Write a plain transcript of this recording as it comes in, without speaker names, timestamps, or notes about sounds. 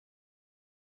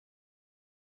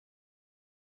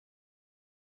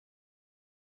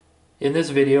In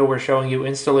this video, we're showing you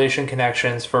installation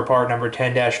connections for part number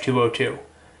 10-202.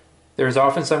 There is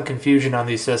often some confusion on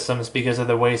these systems because of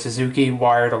the way Suzuki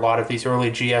wired a lot of these early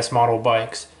GS model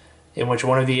bikes, in which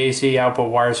one of the AC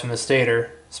output wires from the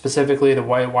stator, specifically the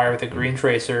white wire with a green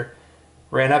tracer,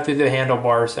 ran up through the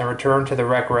handlebars and returned to the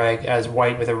rec rag as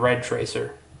white with a red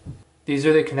tracer. These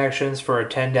are the connections for a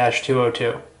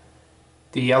 10-202.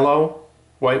 The yellow,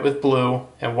 white with blue,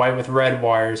 and white with red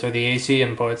wires are the AC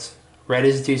inputs. Red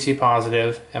is DC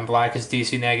positive and black is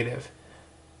DC negative.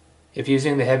 If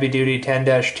using the heavy-duty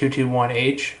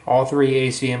 10-221H, all three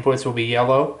AC inputs will be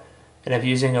yellow, and if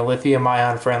using a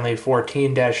lithium-ion friendly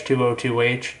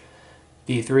 14-202H,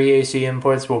 the three AC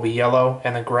inputs will be yellow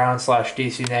and the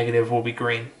ground/DC negative will be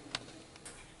green.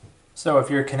 So if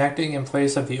you're connecting in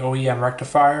place of the OEM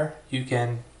rectifier, you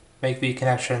can make the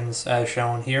connections as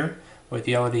shown here, with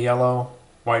yellow to yellow,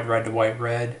 white red to white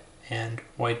red, and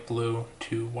white blue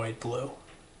to white blue.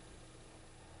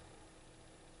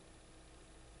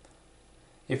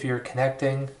 If you're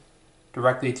connecting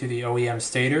directly to the OEM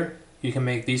stator, you can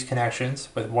make these connections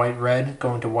with white red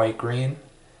going to white green,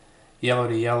 yellow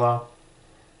to yellow,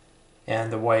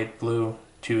 and the white blue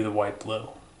to the white blue.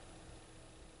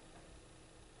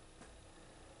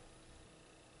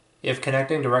 If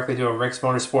connecting directly to a Rick's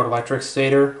Motorsport electric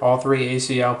stator, all three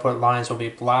AC output lines will be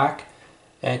black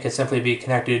and can simply be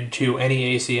connected to any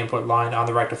AC input line on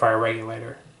the rectifier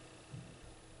regulator.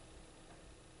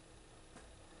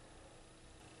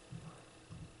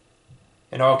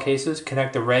 In all cases,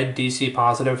 connect the red DC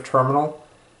positive terminal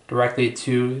directly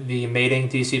to the mating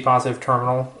DC positive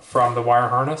terminal from the wire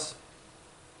harness,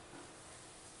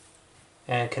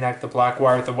 and connect the black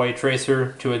wire with the white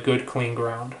tracer to a good clean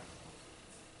ground.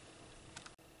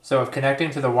 So if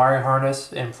connecting to the wire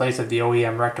harness in place of the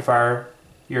OEM rectifier,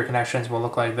 your connections will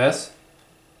look like this.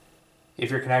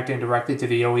 If you're connecting directly to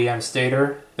the OEM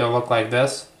stator, they'll look like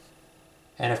this.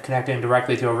 And if connecting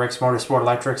directly to a Rick's Motorsport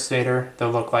electric stator, they'll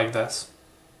look like this.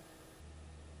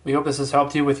 We hope this has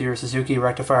helped you with your Suzuki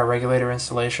rectifier regulator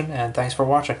installation, and thanks for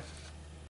watching.